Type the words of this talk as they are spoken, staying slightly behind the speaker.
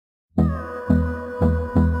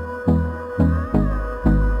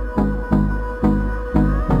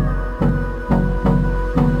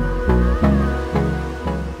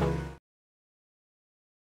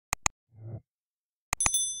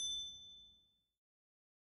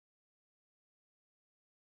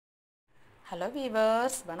Hello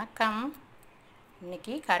viewers, வணக்கம்.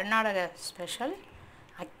 இன்றைக்கி Karnataka special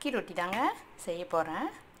அக்கி ரொட்டி தாங்க செய்ய போகிறேன்.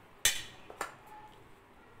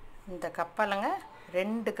 இந்த கப்பாலங்க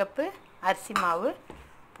 2 கப்பு அரிசி மாவு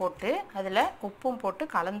போட்டு அதில் உப்பும் போட்டு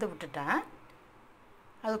கலந்து விட்டுட்டேன்.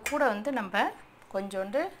 அது கூட நம்ம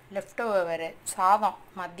கொஞ்சோண்டு லெஃப்ட் ஓவர் சாதம்,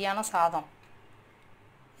 மத்தியானம் சாதம்,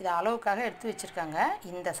 இது அளவுக்காக எடுத்து வச்சுருக்காங்க.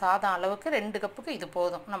 இந்த சாதம் அளவுக்கு 2 கப்புக்கு இது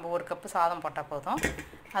போதும். நம்ம 1 கப்பு சாதம் போட்டால் போதும்.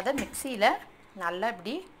 அதை மிக்சியில் நல்லா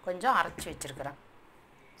இப்படி கொஞ்சம் அரைச்சி வச்சுருக்கிறேன்.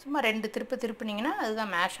 சும்மா 2 திருப்பினீங்கன்னா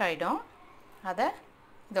அதுதான் மேஷ் ஆகிடும். அதை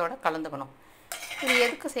இதோட கலந்துக்கணும். இது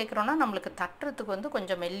எதுக்கு சேர்க்குறோன்னா நம்மளுக்கு தட்டுறதுக்கு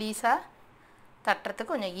கொஞ்சம் மெல்லீஸாக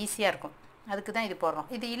தட்டுறதுக்கு கொஞ்சம் ஈஸியாக இருக்கும். அதுக்கு தான் இது போடுறோம்.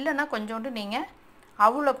 இது இல்லைன்னா கொஞ்சோண்டு நீங்கள்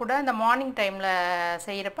அவுளை கூட இந்த மார்னிங் டைமில்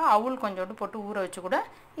செய்கிறப்ப அவுள் கொஞ்சோண்டு போட்டு ஊற வச்சு கூட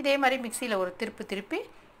இதே மாதிரி மிக்சியில் ஒரு திருப்பி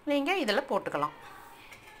நீங்கள் இதில் போட்டுக்கலாம்.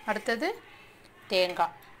 அடுத்தது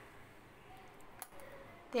தேங்காய்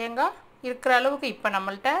இருக்கிற அளவுக்கு இப்போ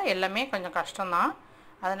நம்மள்கிட்ட எல்லாமே கொஞ்சம் கஷ்டம்தான்.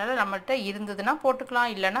 அதனால் நம்மள்கிட்ட இருந்ததுன்னா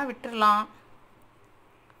போட்டுக்கலாம், இல்லைன்னா விட்டுடலாம்.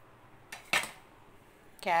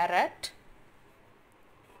 கேரட்,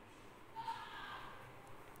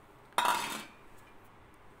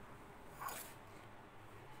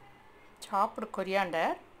 சாப்பிடு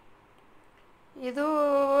கொரியாண்டர், இது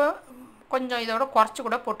கொஞ்சம் இதோட குறைச்சி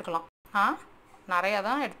கூட போட்டுக்கலாம். நிறையா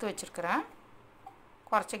தான் எடுத்து வச்சுருக்கிறேன்.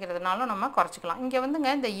 குறைச்சிக்கிறதுனாலும் நம்ம குறைச்சிக்கலாம். இங்கே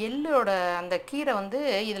இந்த எள்ளோட அந்த கீரை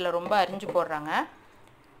இதில் ரொம்ப அரிஞ்சு போடுறாங்க.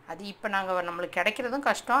 அது இப்போ நம்மளுக்கு கிடைக்கிறதும்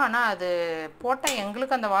கஷ்டம். ஆனால் அது போட்டால்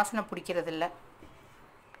எங்களுக்கு அந்த வாசனை பிடிக்கிறதில்ல.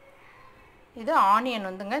 இது ஆனியன்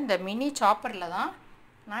இந்த மினி சாப்பரில் தான்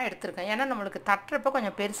நான் எடுத்திருக்கேன். ஏன்னா நம்மளுக்கு தட்டுறப்ப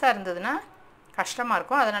கொஞ்சம் பெருசாக இருந்ததுன்னா கஷ்டமாக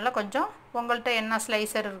இருக்கும். அதனால் கொஞ்சம் உங்கள்கிட்ட என்ன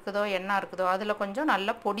ஸ்லைசர் இருக்குதோ என்ன இருக்குதோ அதில் கொஞ்சம்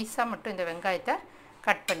நல்லா பொடிசாக மட்டும் இந்த வெங்காயத்தை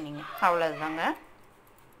கட் பண்ணிங்க, அவ்வளோதாங்க.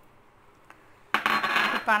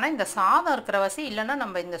 இப்போ ஆனால் இந்த சாதம் இருக்கிற வசி இல்லைன்னா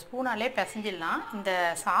நம்ம இந்த ஸ்பூனாலே பிசைஞ்சிடலாம். இந்த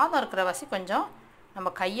சாதம் இருக்கிற வசி கொஞ்சம் நம்ம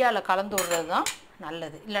கையால் கலந்து விடுறது தான்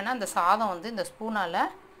நல்லது. இல்லைன்னா இந்த சாதம் இந்த ஸ்பூனால்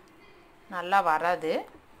நல்லா வராது.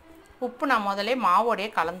 உப்பு நான் முதலே மாவோடையே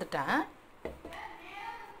கலந்துட்டேன்.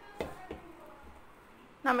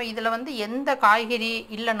 நம்ம இதில் எந்த காய்கறி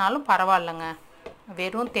இல்லைனாலும் பரவாயில்லைங்க.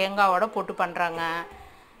 வெறும் தேங்காவோட போட்டு பண்ணுறாங்க.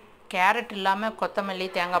 கேரட் இல்லாமல் கொத்தமல்லி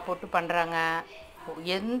தேங்காய் போட்டு பண்ணுறாங்க.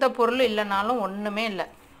 எந்த பொருளும் இல்லைனாலும் ஒன்றுமே இல்லை.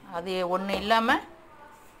 அது ஒன்று இல்லாமல்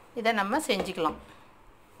இதை நம்ம செஞ்சுக்கலாம்.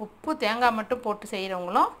 உப்பு தேங்காய் மட்டும் போட்டு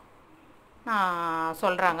செய்கிறவங்களும்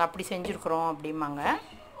சொல்கிறாங்க, அப்படி செஞ்சுருக்குறோம் அப்படிம்பாங்க.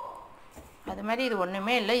 அது மாதிரி இது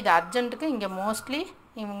ஒன்றுமே இல்லை. இது அர்ஜென்ட்டுக்கு இங்கே மோஸ்ட்லி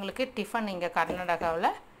இவங்களுக்கு டிஃபன் இங்கே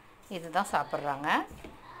கர்நாடகாவில் இதுதான் சாப்பிட்றாங்க.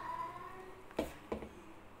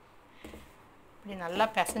 இப்படி நல்லா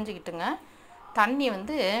பிசைஞ்சிக்கிட்டுங்க. தண்ணி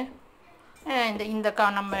இந்த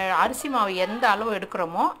நம்ம அரிசி மாவு எந்த அளவு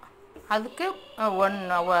எடுக்கிறோமோ அதுக்கு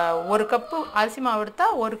 1 கப்பு அரிசி மாவு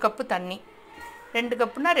எடுத்தால் 1 கப்பு தண்ணி. 2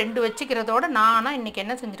 கப்புனா 2 வச்சுக்கிறதோட நான் இன்றைக்கி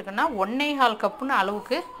என்ன செஞ்சுருக்கேன்னா 1.25 கப்புன்னு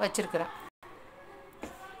அளவுக்கு வச்சுருக்கிறேன்.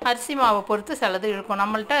 அரிசி மாவை பொறுத்து சிலது இருக்கும்.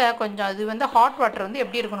 நம்மள்கிட்ட கொஞ்சம் அது ஹாட் வாட்டர்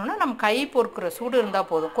எப்படி இருக்கணும்னா நம்ம கை பொறுக்கிற சூடு இருந்தால்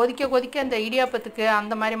போதும். கொதிக்க அந்த இடியாப்பத்துக்கு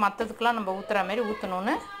அந்த மாதிரி மற்றதுக்கெலாம் நம்ம ஊற்றுற மாதிரி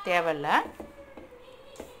ஊற்றணுன்னு தேவையில்லை.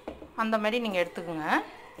 அந்த மாதிரி நீங்கள் எடுத்துக்கோங்க.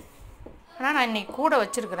 ஆனால் நான் இன்றைக்கி கூட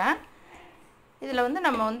வச்சுருக்கிறேன். இதில்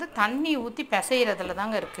நம்ம தண்ணி ஊற்றி பிசைகிறதுல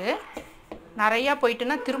தாங்க இருக்குது. நிறையா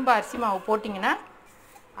போயிட்டுன்னா திரும்ப அரிசி மாவு போட்டிங்கன்னா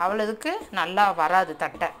அவ்வளோதுக்கு நல்லா வராது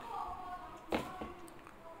தட்டை.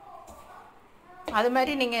 அது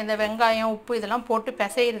மாதிரி நீங்கள் இந்த வெங்காயம் உப்பு இதெல்லாம் போட்டு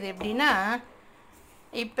பிசைகிறது எப்படின்னா,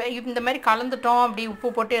 இப்போ இந்த மாதிரி கலந்துட்டோம், அப்படி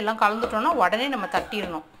உப்பு போட்டு எல்லாம் கலந்துட்டோம்னா உடனே நம்ம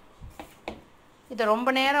தட்டிடணும். இதை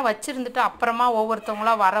ரொம்ப நேரம் வச்சுருந்துட்டு அப்புறமா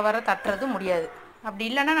ஒவ்வொருத்தவங்களாம் வர தட்டுறது முடியாது. அப்படி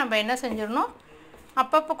இல்லைன்னா நம்ம என்ன செஞ்சிடணும்,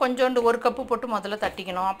 அப்பப்போ கொஞ்சோண்டு 1 கப்பு போட்டு முதல்ல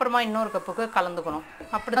தட்டிக்கணும், அப்புறமா இன்னொரு கப்புக்கு கலந்துக்கணும்.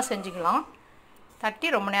 அப்படி தான் செஞ்சுக்கலாம். தட்டி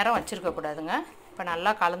ரொம்ப நேரம் வச்சுருக்கக்கூடாதுங்க. இப்போ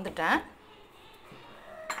நல்லா கலந்துட்டேன்.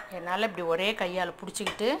 என்னால் இப்படி ஒரே கையால்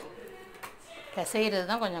பிடிச்சிக்கிட்டு பிசைகிறது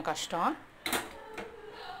தான் கொஞ்சம் கஷ்டம்.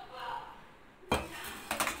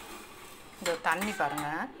 இந்த தண்ணி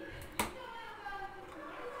பாருங்கள்,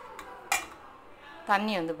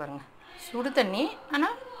 தண்ணி பாருங்கள் சுடு தண்ணி.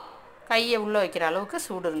 ஆனால் கையை உள்ளே வைக்கிற அளவுக்கு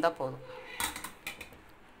சூடு இருந்தால் போதும்.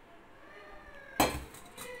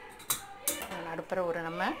 நடுப்புற ஒரு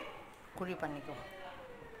நம்ம குழி பண்ணிக்குவோம்.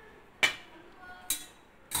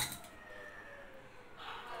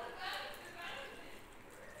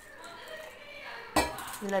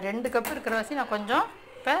 இதில் 2 கப்பு இருக்கிற வசி நான் கொஞ்சம்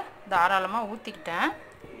இப்போ தாராளமாக ஊற்றிக்கிட்டேன்.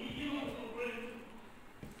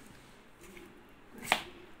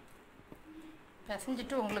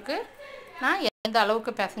 பிசைஞ்சிட்டு உங்களுக்கு நான் எந்த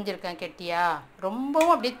அளவுக்கு பிசைஞ்சிருக்கேன் கெட்டியா,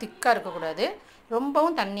 ரொம்பவும் அப்படியே திக்காக இருக்கக்கூடாது,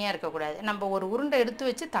 ரொம்பவும் தண்ணியாக இருக்கக்கூடாது. நம்ம ஒரு உருண்டை எடுத்து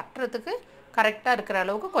வச்சு தட்டுறதுக்கு கரெக்டாக இருக்கிற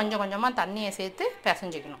அளவுக்கு கொஞ்சம் கொஞ்சமாக தண்ணியை சேர்த்து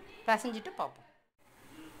பிசைஞ்சிக்கணும். பிசைஞ்சிட்டு பார்ப்போம்.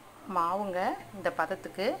 மாவுங்க இந்த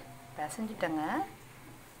பதத்துக்கு பிசைஞ்சிட்டேங்க.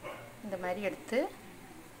 இந்த மாதிரி எடுத்து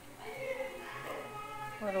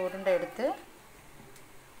ஒரு உருண்டை எடுத்து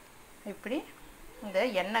இப்படி இந்த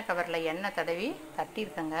எண்ணெய் கவரில் எண்ணெய் தடவி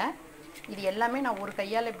தட்டியிருக்கேங்க. இது எல்லாமே நான் ஒரு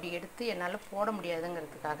கையால் இப்படி எடுத்து என்னால் போட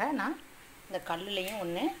முடியாதுங்கிறதுக்காக நான் இந்த கல்லுலேயும்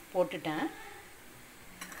ஒன்று போட்டுட்டேன்.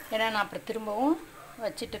 ஏன்னா நான் அப்புறம் திரும்பவும்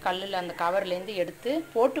வச்சுட்டு கல்லில் அந்த கவர்லேருந்து எடுத்து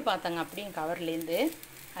போட்டு பார்த்தேங்க. அப்படியும் கவர்லேருந்து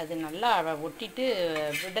அது நல்லா ஒட்டிட்டு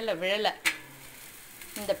விழலை.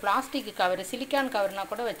 இந்த பிளாஸ்டிக் கவர் சிலிக்கான்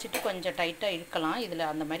கவர்னால் கூட வச்சுட்டு கொஞ்சம் டைட்டாக இருக்கலாம்.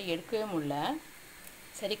 இதில் அந்த மாதிரி எடுக்கவே முடியல.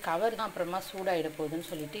 சரி கவர் தான் அப்புறமா சூடாகிட போகுதுன்னு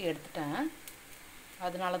சொல்லிட்டு எடுத்துட்டேன்.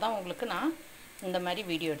 அதனால தான் உங்களுக்கு நான் இந்த மாதிரி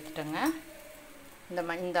வீடியோ எடுத்துட்டேங்க.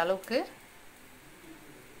 இந்த அளவுக்கு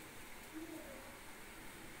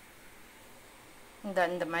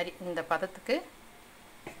இந்த மாதிரி இந்த பதத்துக்கு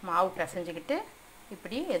மாவு பிசைஞ்சிக்கிட்டு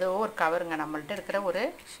இப்படி ஏதோ ஒரு கவருங்க நம்மள்ட்ட இருக்கிற ஒரு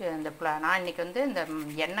நான் இன்றைக்கி வந்து இந்த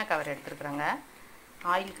எண்ணெய் கவர் எடுத்துருக்குறேங்க,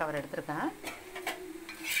 ஆயில் கவர் எடுத்துருக்கேன்.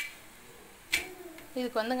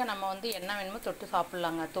 இதுக்கு வந்துங்க நம்ம வந்து என்ன வேணுமோ தொட்டு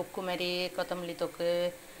சாப்பிட்லாங்க. தொக்கு மாதிரி கொத்தமல்லி தொக்கு,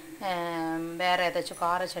 வேறு ஏதாச்சும்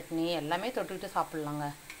கார சட்னி எல்லாமே தொட்டுக்கிட்டு சாப்பிட்லாங்க.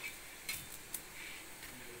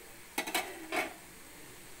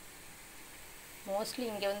 மோஸ்ட்லி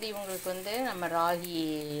இங்கே வந்து இவங்களுக்கு வந்து நம்ம ராகி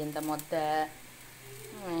இந்த மொத்தை,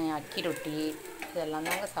 அக்கி ரொட்டி இதெல்லாம்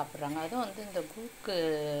தாங்க சாப்பிட்றாங்க. அதுவும் வந்து இந்த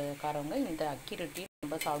கூக்குக்காரவங்க இந்த அக்கி ரொட்டி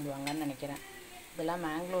ரொம்ப சாப்பிடுவாங்கன்னு நினைக்கிறேன். இதெல்லாம்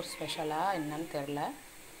மேங்களூர் ஸ்பெஷலாக என்னன்னு தெரில.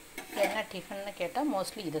 என்ன டிஃபன்னு கேட்டால்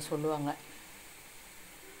மோஸ்ட்லி இதை சொல்லுவாங்க.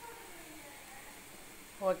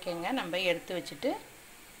 ஓகேங்க, நம்ம எடுத்து வச்சுட்டு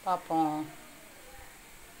பார்ப்போம்.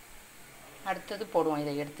 அடுத்தது போடுவோம்.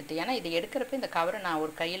 இதை எடுத்துகிட்டு, ஏன்னா இதை எடுக்கிறப்ப இந்த கவரை நான்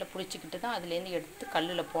ஒரு கையில் பிடிச்சிக்கிட்டு தான் அதுலேருந்து எடுத்து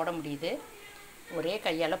கல்லில் போட முடியுது. ஒரே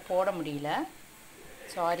கையால் போட முடியல.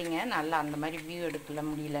 சாரிங்க, நல்லா அந்த மாதிரி வியூ எடுக்கல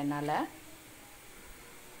முடியல என்னால்.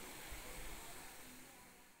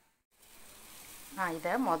 நான்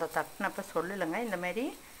இதை தட்டினப்போ சொல்லலைங்க. இந்த மாதிரி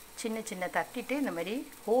சின்ன சின்ன தட்டிட்டு இந்த மாதிரி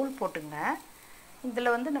ஹோல் போட்டுங்க.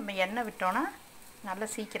 இதில் வந்து நம்ம எண்ணெய் விட்டோன்னா நல்லா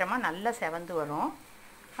சீக்கிரமாக நல்லா செவந்து வரும்.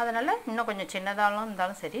 அதனால் இன்னும் கொஞ்சம் சின்னதாலும்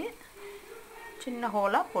இருந்தாலும் சரி சின்ன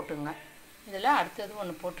ஹோலாக போட்டுங்க. இதில் அடுத்தது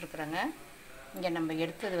ஒன்று போட்டிருக்குறேங்க. இங்கே நம்ம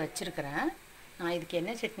எடுத்தது வச்சுருக்கிறேன். நான் இதுக்கு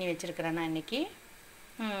என்ன சட்னி வச்சுருக்கிறேன்னா இன்றைக்கி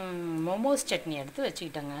மோமோஸ் சட்னி எடுத்து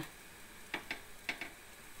வச்சுக்கிட்டேங்க.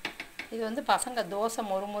 இது வந்து பசங்க தோசை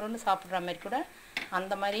மொறுன்னு சாப்பிட்ற மாதிரி கூட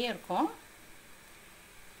அந்த மாதிரியும் இருக்கும்.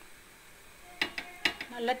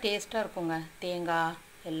 நல்லா டேஸ்ட்டாக இருக்குங்க, தேங்காய்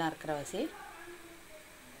எல்லாம் இருக்கிற வாசி.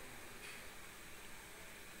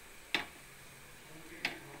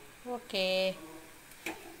 Okay,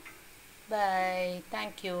 by,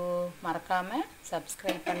 thank you. மறக்காமல்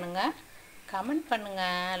சப்ஸ்கிரைப் பண்ணுங்கள், கமெண்ட்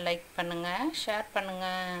பண்ணுங்கள், லைக் பண்ணுங்கள், ஷேர்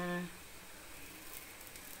பண்ணுங்கள்.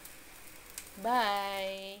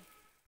 பாய்.